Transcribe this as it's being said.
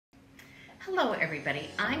Hello everybody,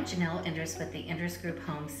 I'm Janelle Endres with the Endres Group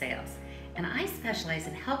Home Sales, and I specialize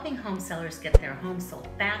in helping home sellers get their homes sold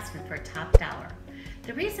fast and for top dollar.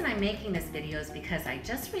 The reason I'm making this video is because I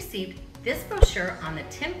just received this brochure on the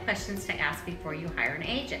 10 questions to ask before you hire an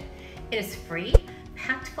agent. It is free,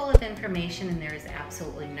 packed full of information, and there is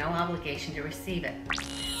absolutely no obligation to receive it.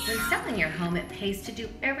 When selling your home, it pays to do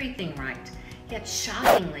everything right. Yet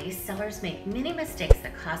shockingly, sellers make many mistakes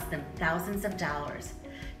that cost them thousands of dollars.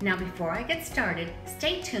 Now before I get started,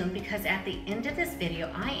 stay tuned because at the end of this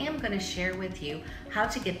video, I am going to share with you how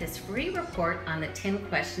to get this free report on the 10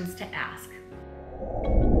 questions to ask.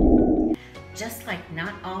 Just like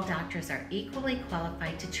not all doctors are equally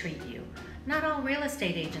qualified to treat you, not all real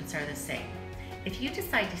estate agents are the same. If you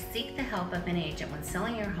decide to seek the help of an agent when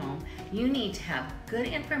selling your home, you need to have good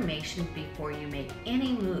information before you make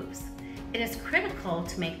any moves. It is critical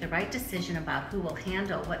to make the right decision about who will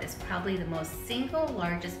handle what is probably the most single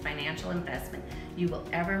largest financial investment you will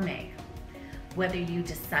ever make. Whether you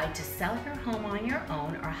decide to sell your home on your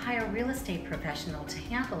own or hire a real estate professional to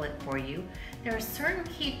handle it for you, there are certain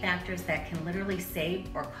key factors that can literally save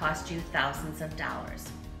or cost you thousands of dollars.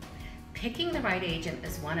 Picking the right agent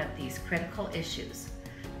is one of these critical issues.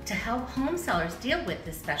 To help home sellers deal with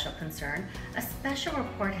this special concern, a special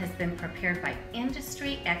report has been prepared by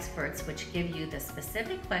industry experts which give you the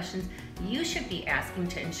specific questions you should be asking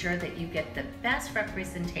to ensure that you get the best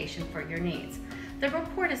representation for your needs. The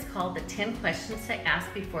report is called the 10 Questions to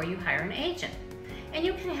Ask Before You Hire an Agent. And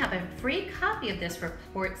you can have a free copy of this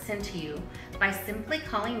report sent to you by simply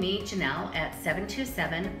calling me, Janelle, at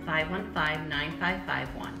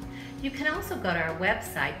 727-515-9551. You can also go to our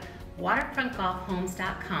website,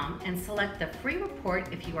 waterfrontgolfhomes.com, and select the free report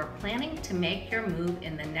if you are planning to make your move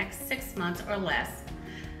in the next 6 months or less,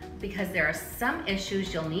 because there are some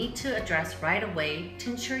issues you'll need to address right away to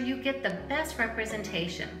ensure you get the best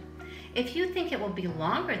representation. If you think it will be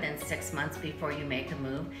longer than 6 months before you make a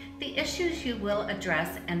move, the issues you will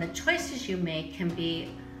address and the choices you make can be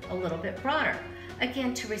a little bit broader.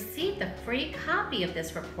 Again, to receive the free copy of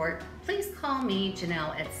this report, please call me,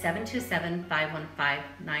 Janelle, at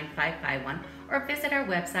 727-515-9551 or visit our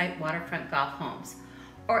website, Waterfront Golf Homes.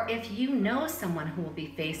 Or if you know someone who will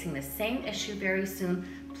be facing the same issue very soon,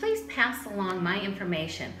 please pass along my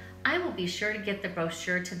information. I will be sure to get the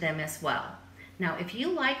brochure to them as well. Now, if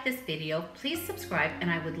you like this video, please subscribe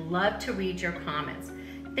and I would love to read your comments.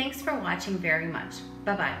 Thanks for watching very much.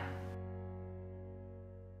 Bye-bye.